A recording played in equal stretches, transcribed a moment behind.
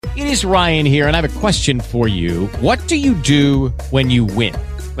It is Ryan here, and I have a question for you. What do you do when you win?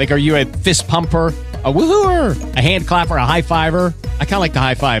 Like, are you a fist pumper, a woohooer, a hand clapper, a high fiver? I kind of like the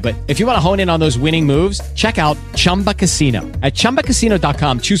high five, but if you want to hone in on those winning moves, check out Chumba Casino. At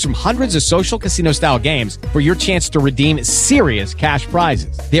ChumbaCasino.com, choose from hundreds of social casino-style games for your chance to redeem serious cash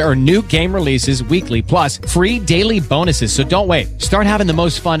prizes. There are new game releases weekly, plus free daily bonuses. So don't wait. Start having the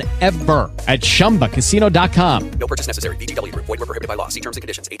most fun ever at ChumbaCasino.com. No purchase necessary. VGW. Void where prohibited by law. See terms and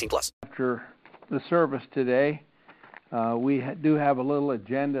conditions. 18+. After the service today, we do have a little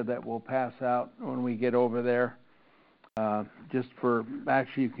agenda that we'll pass out when we get over there. Just for,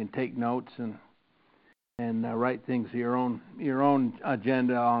 actually, you can take notes and write things your own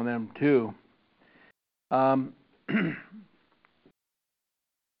agenda on them too. When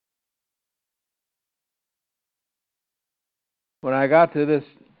I got to this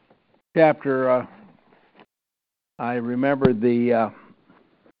chapter, I remembered the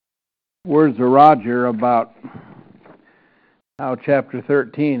words of Roger about how chapter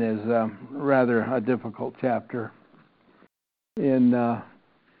 13 is rather a difficult chapter in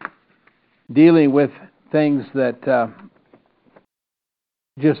dealing with things that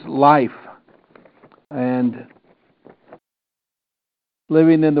just life and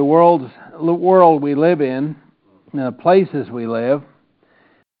living in the world we live in, the places we live.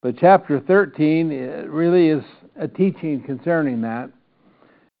 But chapter 13 really is a teaching concerning that.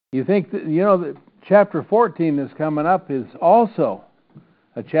 You think that, that chapter 14 that's coming up is also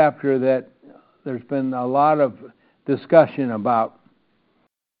a chapter that there's been a lot of discussion about.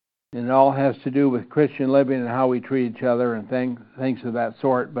 And it all has to do with Christian living and how we treat each other and things of that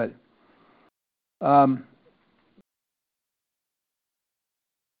sort. But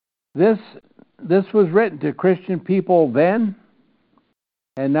this was written to Christian people then,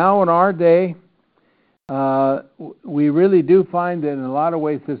 and now in our day, we really do find that in a lot of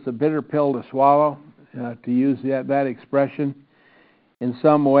ways it's a bitter pill to swallow, to use that expression in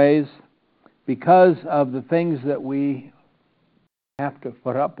some ways, because of the things that we have to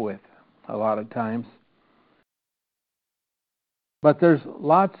put up with a lot of times. But there's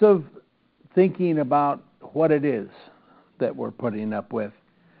lots of thinking about what it is that we're putting up with.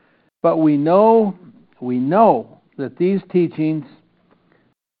 But we know that these teachings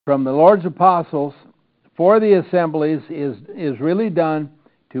from the Lord's apostles for the assemblies is really done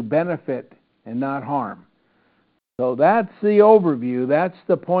to benefit and not harm. So that's the overview. That's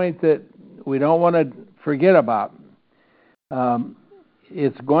the point that we don't want to forget about.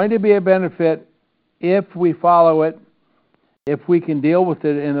 It's going to be a benefit if we follow it, if we can deal with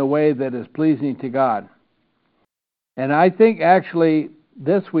it in a way that is pleasing to God. And I think actually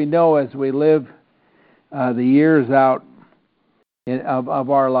this we know as we live the years out of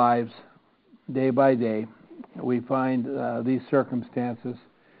our lives, day by day, we find these circumstances.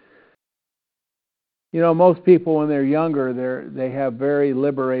 Most people when they're younger, they have very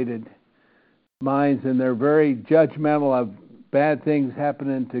liberated minds, and they're very judgmental of bad things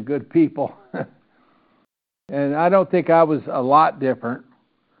happening to good people. And I don't think I was a lot different,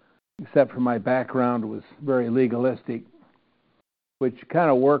 except for my background was very legalistic, which kind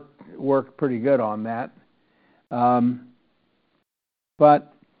of worked pretty good on that.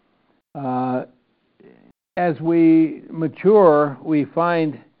 But as we mature, we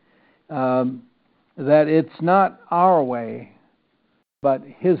find that it's not our way, but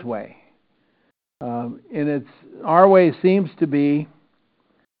His way. And our way seems to be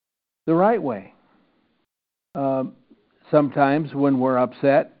the right way. Sometimes when we're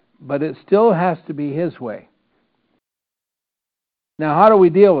upset, but it still has to be His way. Now, how do we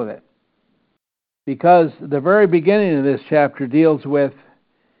deal with it? Because the very beginning of this chapter deals with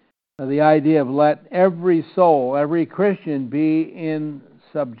the idea of let every soul, every Christian be in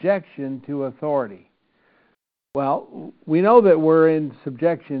subjection to authority. Well, we know that we're in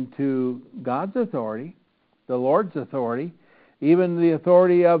subjection to God's authority, the Lord's authority, even the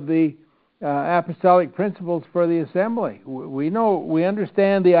authority of the apostolic principles for the assembly. We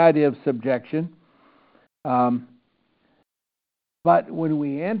understand the idea of subjection. But when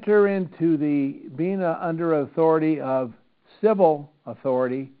we enter into the being under authority of civil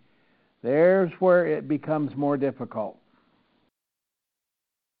authority, there's where it becomes more difficult.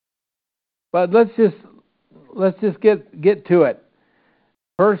 But let's just get to it.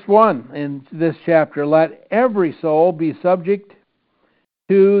 Verse 1 in this chapter, let every soul be subject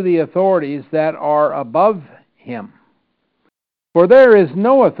to the authorities that are above him. For there is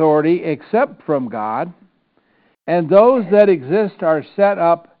no authority except from God, and those that exist are set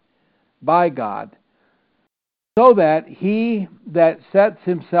up by God, so that he that sets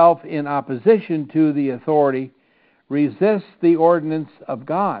himself in opposition to the authority resist the ordinance of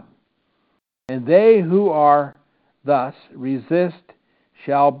God. And they who are thus resist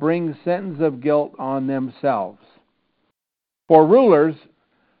shall bring sentence of guilt on themselves. For rulers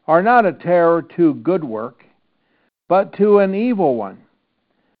are not a terror to good work, but to an evil one.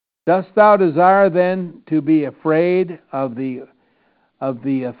 Dost thou desire then to be afraid of the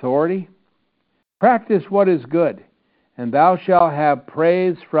authority? Practice what is good, and thou shalt have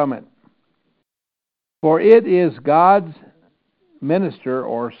praise from it. For it is God's minister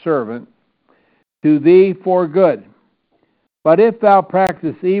or servant to thee for good. But if thou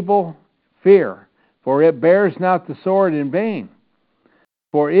practice evil, fear, for it bears not the sword in vain.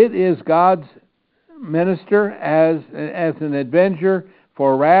 For it is God's minister as an avenger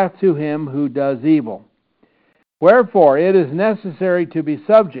for wrath to him who does evil. Wherefore it is necessary to be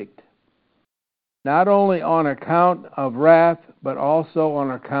subject, not only on account of wrath, but also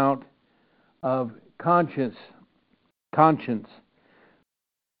on account of conscience.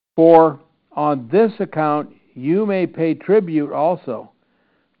 For on this account you may pay tribute also,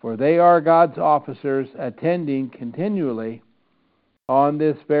 for they are God's officers attending continually on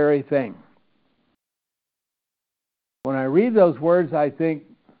this very thing. When I read those words, I think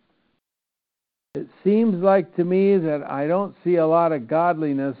it seems like to me that I don't see a lot of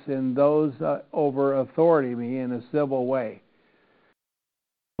godliness in those over authority me in a civil way.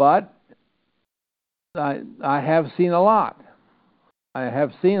 But I have seen a lot. I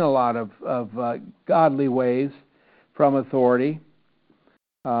have seen a lot of godly ways from authority.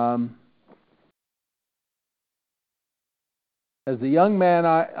 As a young man,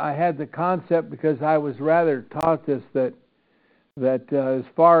 I had the concept, because I was rather taught this, that as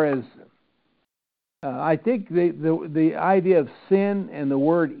far as I think the idea of sin and the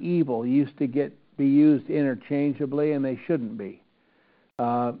word evil used to be used interchangeably, and they shouldn't be.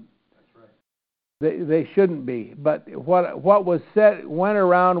 That's right. They shouldn't be. But what was said went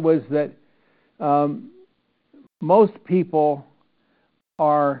around was that most people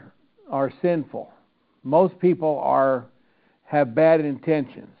are sinful. Most people have bad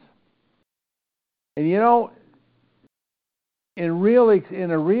intentions. And you know, in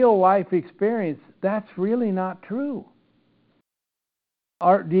a real life experience, that's really not true.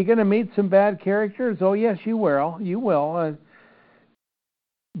 Are you going to meet some bad characters? Oh yes, you will. You will.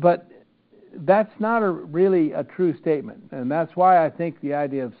 But that's not really a true statement, and that's why I think the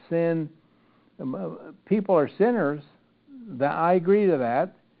idea of sin, people are sinners. That I agree to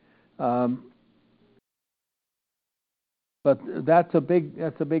that. But that's a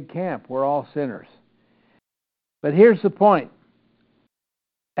big camp. We're all sinners. But here's the point.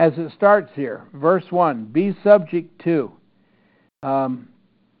 As it starts here, verse 1, be subject to.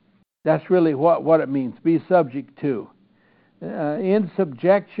 That's really what it means, be subject to. In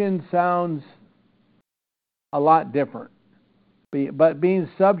subjection sounds a lot different. But being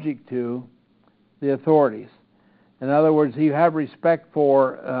subject to the authorities. In other words, you have respect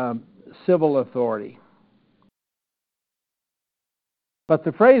for civil authority. But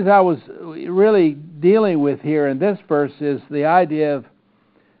the phrase I was really dealing with here in this verse is the idea of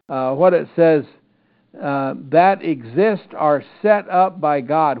what it says, that exist are set up by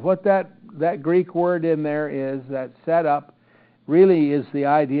God. What that Greek word in there is, that set up, really is the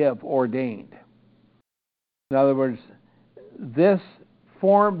idea of ordained. In other words, this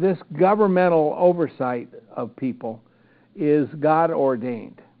governmental oversight of people is God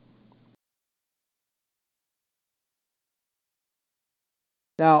ordained.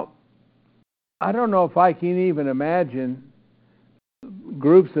 Now, I don't know if I can even imagine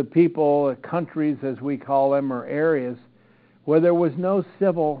groups of people, countries as we call them, or areas, where there was no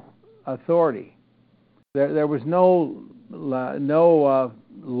civil authority. There was no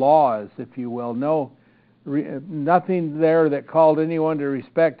laws, if you will, nothing there that called anyone to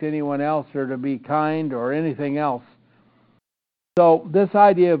respect anyone else or to be kind or anything else. So this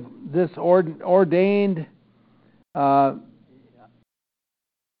idea of this ordained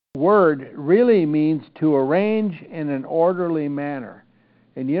word really means to arrange in an orderly manner.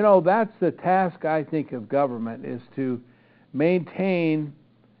 And you know, that's the task, I think, of government, is to maintain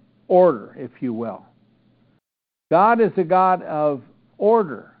order, if you will. God is a God of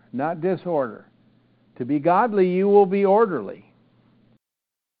order, not disorder. To be godly, you will be orderly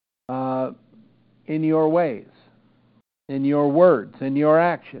in your ways, in your words, in your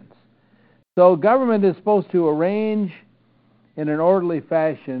actions. So government is supposed to arrange in an orderly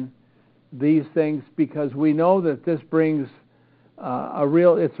fashion these things, because we know that this brings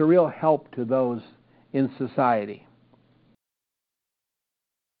it's a real help to those in society.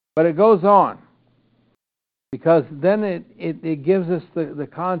 But it goes on, because then it gives us the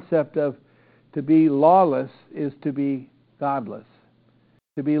concept of to be lawless is to be godless.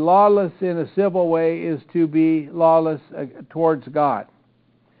 To be lawless in a civil way is to be lawless towards God.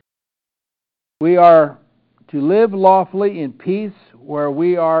 We are to live lawfully in peace when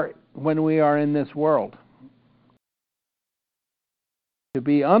we are in this world. To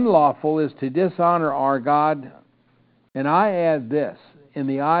be unlawful is to dishonor our God, and I add this, in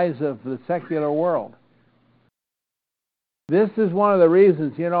the eyes of the secular world. This is one of the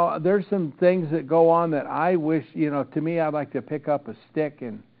reasons, there's some things that go on that I wish, to me, I'd like to pick up a stick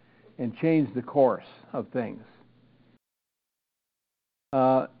and change the course of things.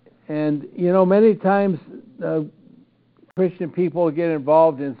 Many times Christian people get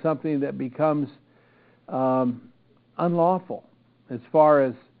involved in something that becomes unlawful as far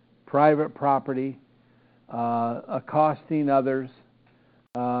as private property, accosting others,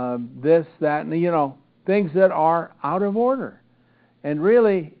 this, that, and things that are out of order. And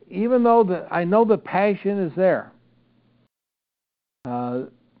really, even though I know the passion is there,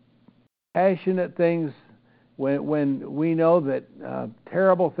 passionate things, when we know that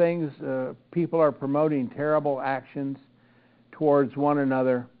terrible things, people are promoting terrible actions towards one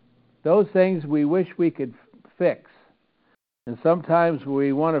another, those things we wish we could fix. And sometimes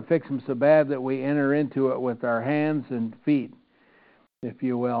we want to fix them so bad that we enter into it with our hands and feet, if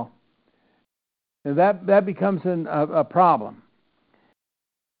you will. And that becomes a problem,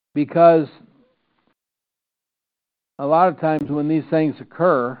 because a lot of times when these things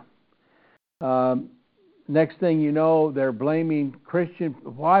occur, next thing you know, they're blaming Christian.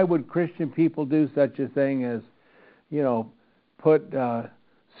 Why would Christian people do such a thing as, put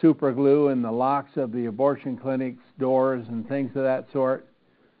super glue in the locks of the abortion clinics' doors and things of that sort?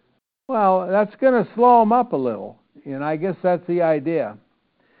 Well, that's going to slow them up a little, and I guess that's the idea.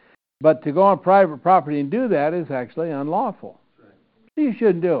 But to go on private property and do that is actually unlawful. You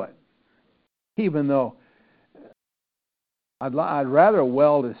shouldn't do it. Even though I'd rather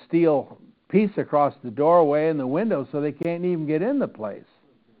weld a steel piece across the doorway and the window so they can't even get in the place.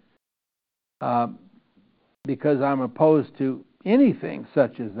 Because I'm opposed to anything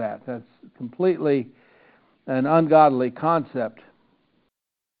such as that. That's completely an ungodly concept.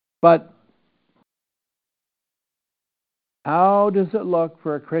 But how does it look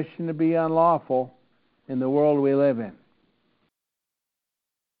for a Christian to be unlawful in the world we live in?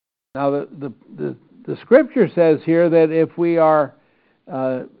 Now, the Scripture says here that if we are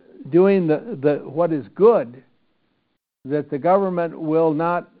doing the what is good, that the government will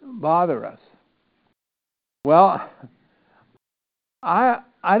not bother us. Well, I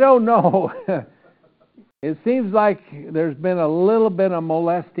don't know. It seems like there's been a little bit of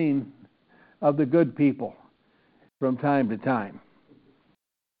molesting of the good people from time to time.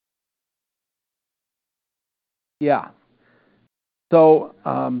 Yeah. So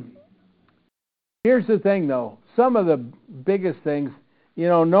here's the thing, though. Some of the biggest things,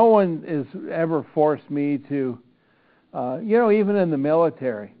 no one has ever forced me to, even in the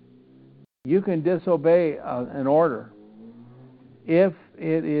military, you can disobey an order if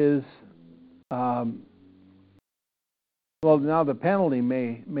it is, well, now the penalty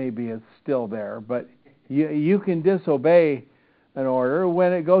may be still there, but you can disobey an order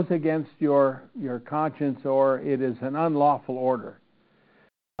when it goes against your conscience or it is an unlawful order.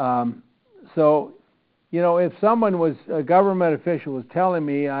 So, if a government official was telling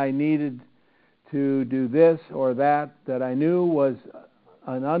me I needed to do this or that I knew was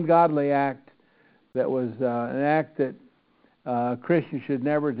an ungodly act, that was an act that Christians should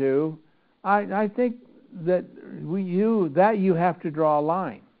never do, I think that you have to draw a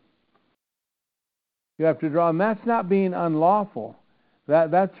line. You have to draw, and that's not being unlawful.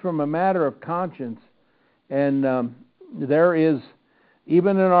 That's from a matter of conscience. And there is,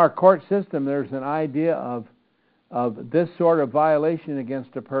 even in our court system, there's an idea of this sort of violation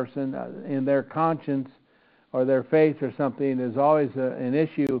against a person in their conscience or their faith or something is always an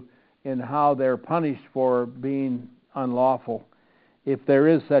issue in how they're punished for being unlawful, if there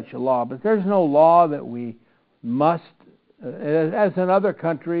is such a law. But there's no law that we must, as in other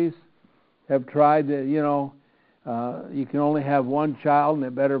countries have tried to, you can only have one child and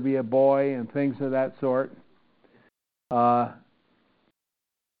it better be a boy and things of that sort. To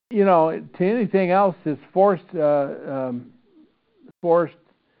anything else is forced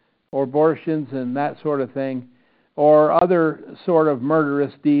abortions and that sort of thing, or other sort of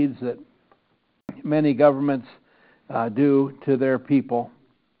murderous deeds that many governments do to their people.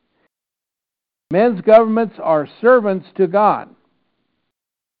 Men's governments are servants to God.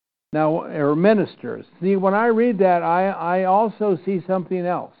 Now, or ministers. See, when I read that, I also see something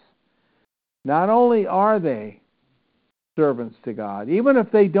else. Not only are they servants to God, even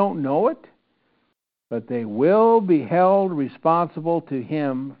if they don't know it, but they will be held responsible to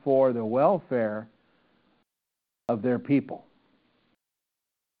him for the welfare of their people.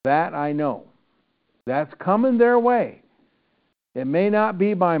 That I know. That's coming their way. It may not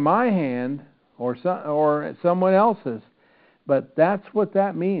be by my hand or someone else's, but that's what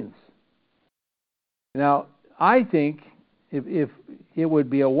that means. Now, I think if it would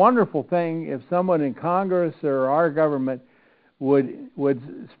be a wonderful thing if someone in Congress or our government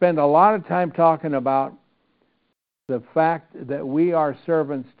would spend a lot of time talking about the fact that we are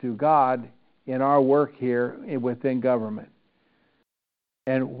servants to God in our work here within government.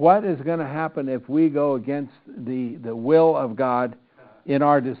 And what is going to happen if we go against the will of God in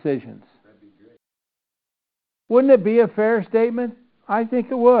our decisions? Wouldn't it be a fair statement? I think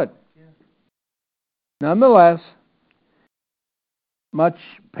it would. Yeah. Nonetheless, much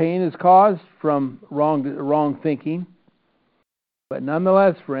pain is caused from wrong thinking. But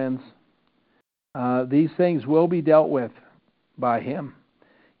nonetheless, friends, these things will be dealt with by Him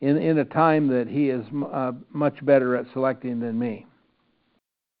in a time that He is much better at selecting than me.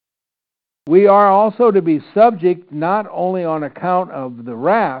 We are also to be subject not only on account of the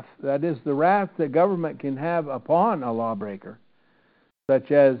wrath, that is, the wrath that government can have upon a lawbreaker,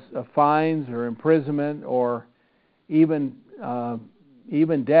 such as fines or imprisonment or even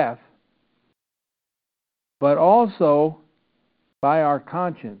death, but also by our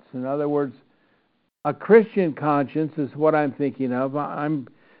conscience. In other words, a Christian conscience is what I'm thinking of.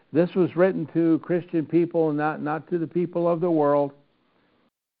 This was written to Christian people, not to the people of the world.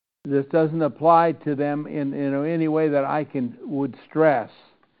 This doesn't apply to them in any way that I would stress,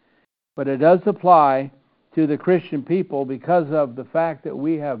 but it does apply to the Christian people because of the fact that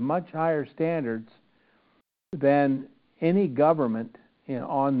we have much higher standards than any government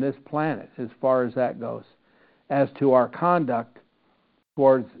on this planet, as far as that goes, as to our conduct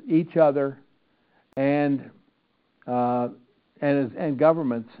towards each other and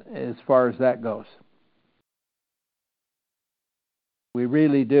governments, as far as that goes. We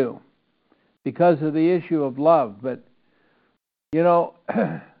really do, because of the issue of love. But,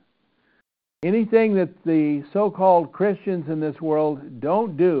 anything that the so-called Christians in this world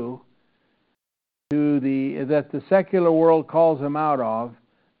don't do that the secular world calls them out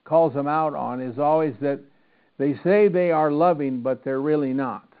on, is always that they say they are loving, but they're really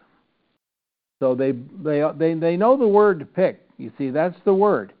not. So they know the word to pick. You see, that's the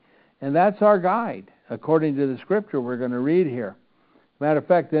word, and that's our guide according to the scripture we're going to read here. Matter of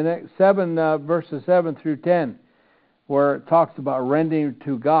fact, the next verses 7 through 10, where it talks about rendering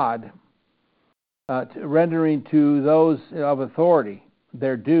to God, rendering to those of authority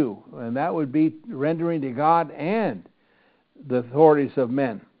their due, and that would be rendering to God and the authorities of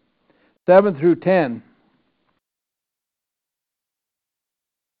men. 7 through 10.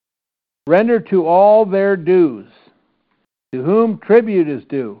 Render to all their dues. To whom tribute is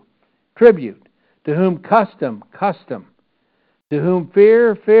due, tribute. To whom custom, custom. To whom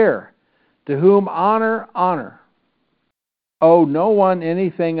fear, fear. To whom honor, honor. Owe no one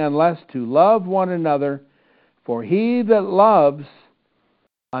anything unless to love one another, for he that loves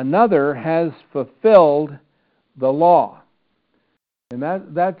another has fulfilled the law. And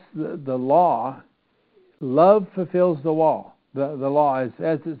that's the law. Love fulfills the law. The law, as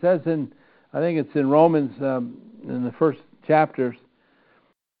it says in, I think it's in Romans, in the first chapters,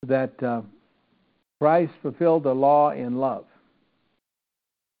 that Christ fulfilled the law in love.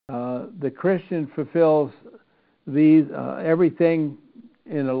 The Christian fulfills these everything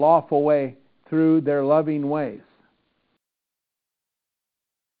in a lawful way through their loving ways.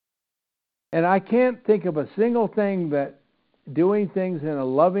 And I can't think of a single thing that doing things in a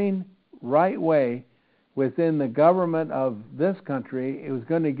loving, right way within the government of this country, it was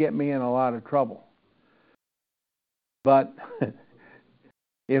going to get me in a lot of trouble. But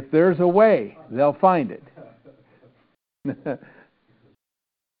if there's a way, they'll find it.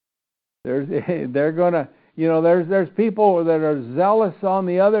 They're going to, there's people that are zealous on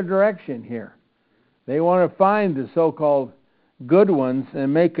the other direction here. They want to find the so-called good ones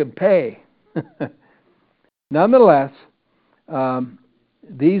and make them pay. Nonetheless,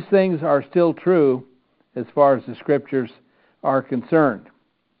 these things are still true as far as the scriptures are concerned.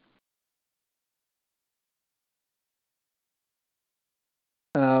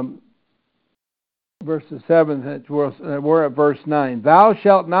 Verses 7, we're at verse 9. Thou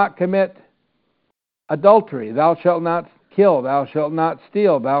shalt not commit adultery. Thou shalt not kill. Thou shalt not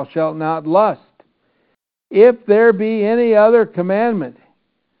steal. Thou shalt not lust. If there be any other commandment,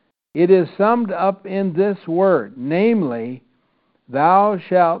 it is summed up in this word, namely, thou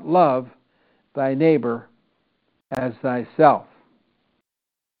shalt love thy neighbor as thyself.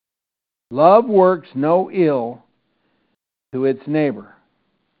 Love works no ill to its neighbor.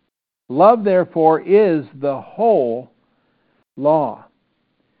 Love, therefore, is the whole law.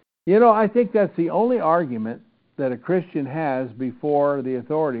 You know, I think that's the only argument that a Christian has before the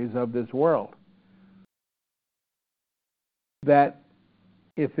authorities of this world. That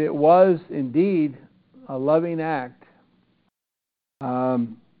if it was indeed a loving act,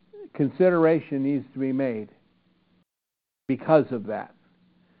 consideration needs to be made because of that.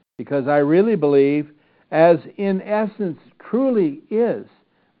 Because I really believe, as in essence truly is,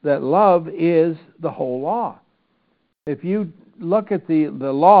 that love is the whole law. If you look at the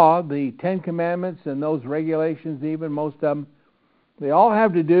law, the Ten Commandments and those regulations, even most of them, they all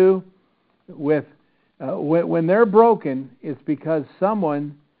have to do with, when they're broken, it's because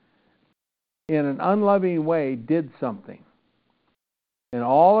someone in an unloving way did something. In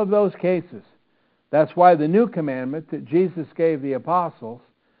all of those cases, that's why the new commandment that Jesus gave the apostles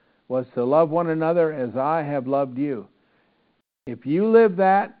was to love one another as I have loved you. If you live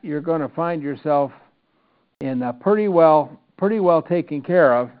that, you're going to find yourself in pretty well taken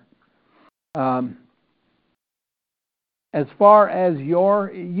care of. As far as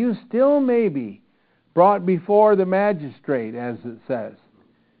you still may be brought before the magistrate, as it says,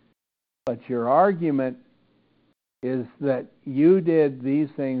 but your argument is that you did these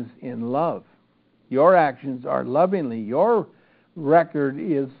things in love. Your actions are lovingly. Your record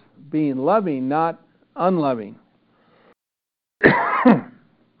is being loving, not unloving.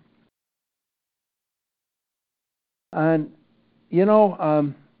 And, you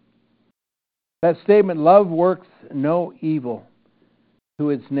know, that statement, love works no evil to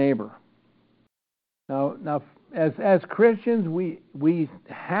its neighbor. Now, as Christians, we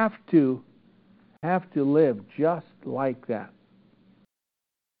have to live just like that.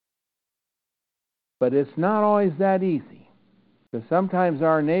 But it's not always that easy, because sometimes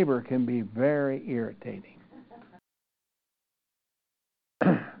our neighbor can be very irritating.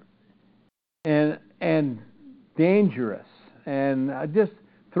 and dangerous, and just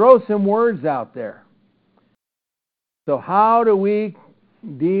throw some words out there. So how do we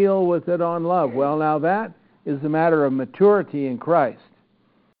deal with it on love? Well, now that is a matter of maturity in Christ.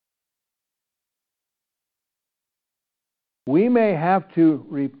 We may have to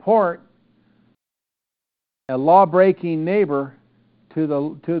report a law-breaking neighbor to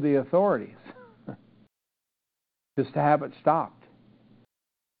the authorities just to have it stopped.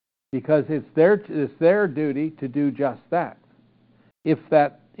 Because it's their duty to do just that, if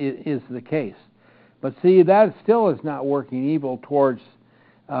that is the case. But see, that still is not working evil towards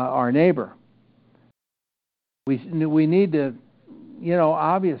our neighbor. We need to,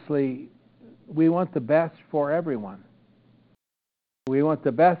 obviously, we want the best for everyone. We want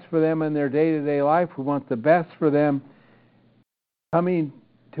the best for them in their day-to-day life. We want the best for them coming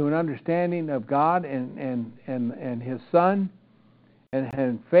to an understanding of God and His Son,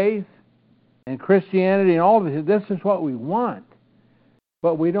 and faith and Christianity and all of this. This is what we want,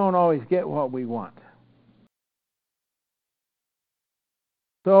 but we don't always get what we want.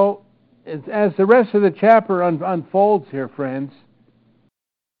 So, as the rest of the chapter unfolds here, friends,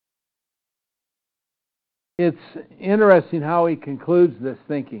 it's interesting how he concludes this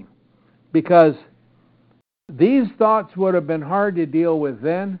thinking, because these thoughts would have been hard to deal with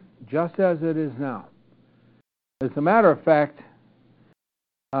then, just as it is now. As a matter of fact,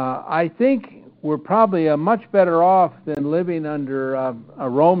 I think we're probably much better off than living under a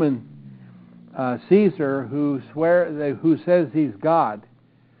Roman Caesar who says he's God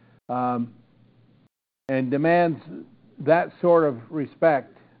and demands that sort of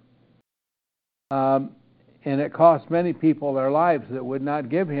respect. And it cost many people their lives that would not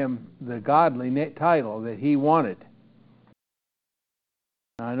give him the godly title that he wanted.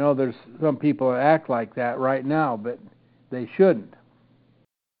 I know there's some people that act like that right now, but they shouldn't.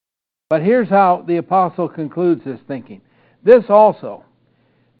 But here's how the apostle concludes this thinking. This also,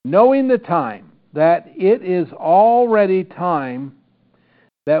 knowing the time, that it is already time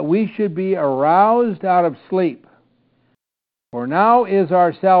that we should be aroused out of sleep. For now is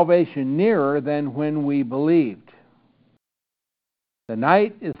our salvation nearer than when we believed. The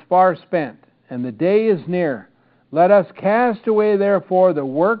night is far spent, and the day is near. Let us cast away, therefore, the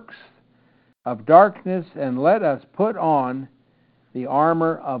works of darkness, and let us put on the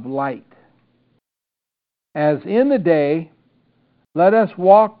armor of light. As in the day, let us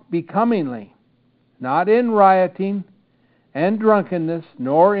walk becomingly, not in rioting and drunkenness,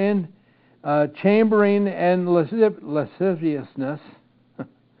 nor in chambering and lasciviousness,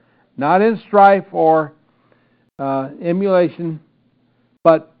 not in strife or emulation,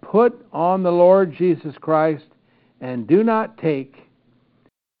 but put on the Lord Jesus Christ, and do not take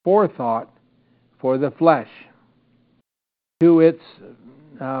forethought for the flesh, to its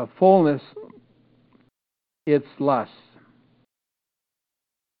fullness, its lusts,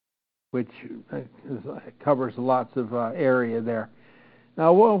 which covers lots of area there.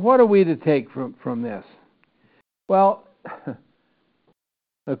 Now, what are we to take from this? Well,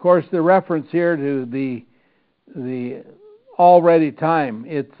 of course, the reference here to the already time.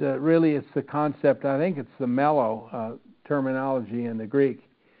 It's really the concept. I think it's the mellow terminology in the Greek.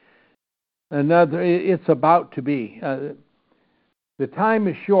 It's about to be. The time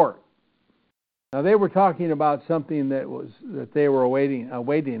is short. Now they were talking about something that they were awaiting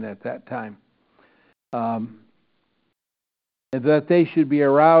at that time, and that they should be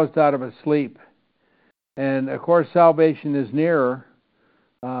aroused out of a sleep. And of course, salvation is nearer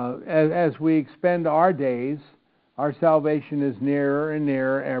as we expend our days. Our salvation is nearer and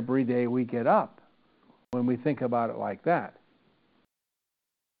nearer every day we get up, when we think about it like that.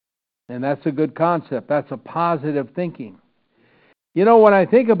 And that's a good concept. That's a positive thinking. You know, when I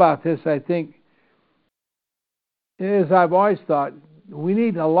think about this, I think, as I've always thought, we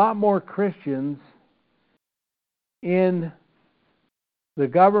need a lot more Christians in the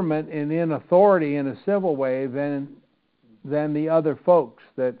government and in authority in a civil way than the other folks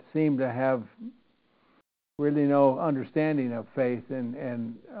that seem to have really no understanding of faith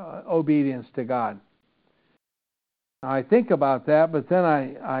and obedience to God. I think about that, but then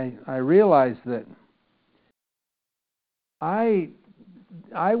I realize that I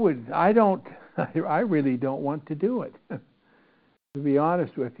really don't want to do it, to be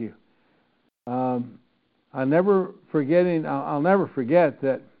honest with you. I'll never forget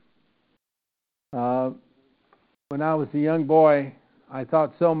that when I was a young boy, I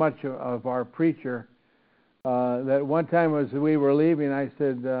thought so much of our preacher that one time as we were leaving, I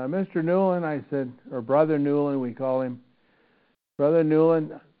said, Mr. Newland, I said, or Brother Newland, we call him, Brother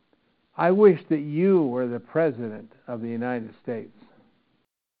Newland, I wish that you were the President of the United States.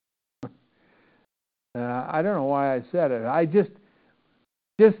 I don't know why I said it. I just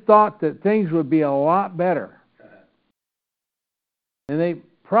thought that things would be a lot better. And they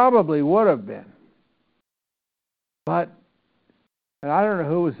probably would have been. But, and I don't know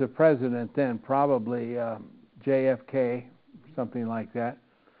who was the president then, probably JFK, something like that,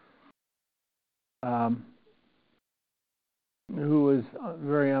 who was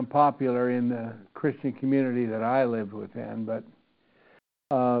very unpopular in the Christian community that I lived within. But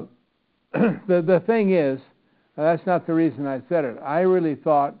the thing is, that's not the reason I said it. I really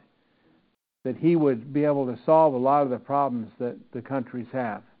thought that he would be able to solve a lot of the problems that the countries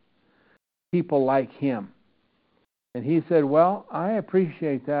have. People like him. And he said, well, I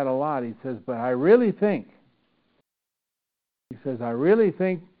appreciate that a lot. He says, but I really think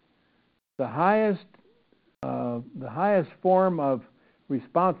the highest form of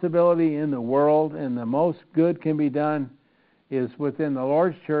responsibility in the world and the most good can be done is within the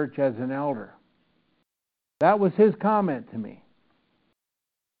Lord's church as an elder. That was his comment to me.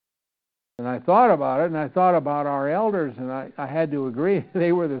 And I thought about it, and I thought about our elders, and I had to agree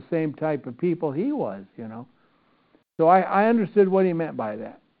they were the same type of people he was, you know. So I understood what he meant by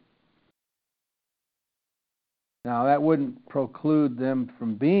that. Now, that wouldn't preclude them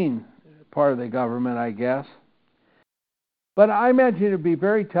from being part of the government, I guess. But I imagine it would be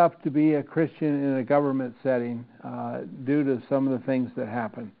very tough to be a Christian in a government setting due to some of the things that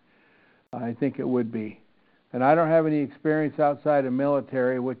happen. I think it would be. And I don't have any experience outside of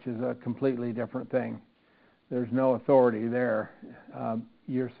military, which is a completely different thing. There's no authority there.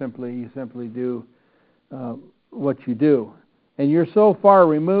 You simply do what you do. And you're so far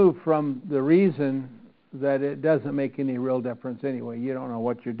removed from the reason that it doesn't make any real difference anyway. You don't know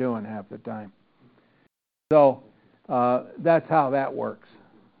what you're doing half the time. So that's how that works.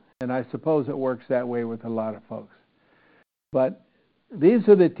 And I suppose it works that way with a lot of folks. But these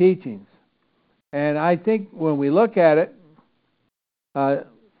are the teachings. And I think when we look at it,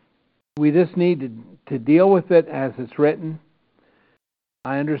 we just need to deal with it as it's written.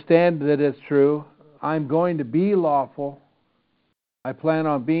 I understand that it's true. I'm going to be lawful. I plan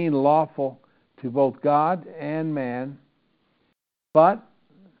on being lawful to both God and man. But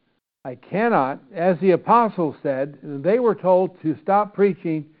I cannot, as the apostles said, they were told to stop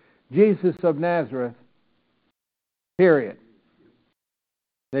preaching Jesus of Nazareth, period.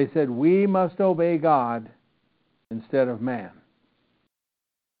 They said, we must obey God instead of man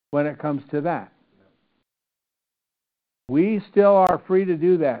when it comes to that. We still are free to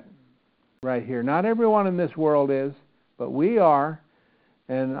do that right here. Not everyone in this world is, but we are,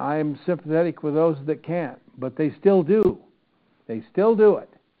 and I'm sympathetic with those that can't, but they still do. They still do it.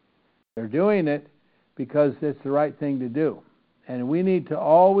 They're doing it because it's the right thing to do. And we need to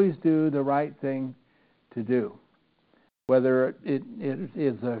always do the right thing to do, whether it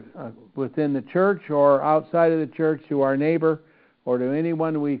is within the church or outside of the church, to our neighbor or to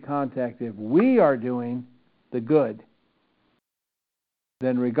anyone we contact. If we are doing the good,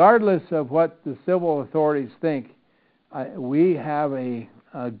 then regardless of what the civil authorities think, we have a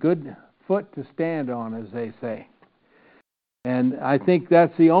good foot to stand on, as they say. And I think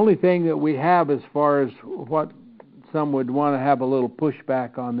that's the only thing that we have as far as what some would want to have a little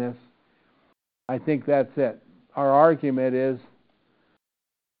pushback on this. I think that's it. Our argument is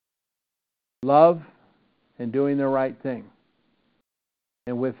love and doing the right thing.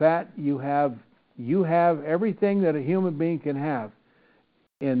 And with that, you have everything that a human being can have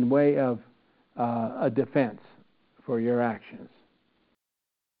in way of a defense for your actions.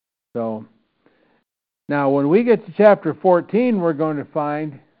 So, now when we get to chapter 14, we're going to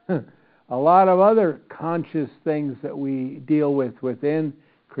find a lot of other conscious things that we deal with within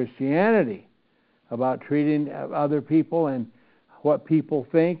Christianity about treating other people and what people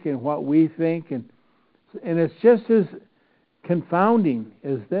think and what we think. And it's just as confounding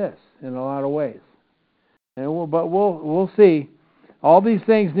as this in a lot of ways. But we'll see. All these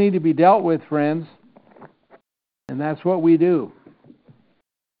things need to be dealt with, friends, and that's what we do.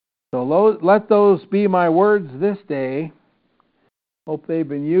 So let those be my words this day. Hope they've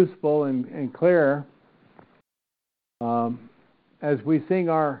been useful and clear as we sing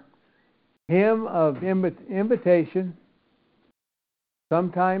our hymn of invitation,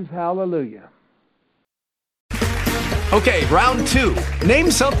 sometimes hallelujah. Okay, round 2.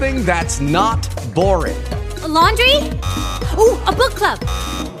 Name something that's not boring. A laundry? Ooh, a book club.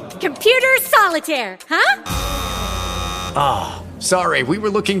 Computer solitaire, huh? Ah, sorry, we were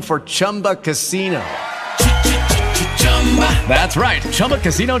looking for Chumba Casino. That's right,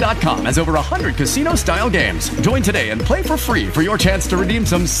 ChumbaCasino.com has over 100 casino-style games. Join today and play for free for your chance to redeem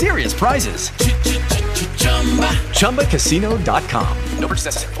some serious prizes. ChumbaCasino.com. No purchase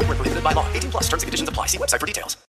necessary. Void where prohibited by law. 18+. Terms and conditions apply. See website for details.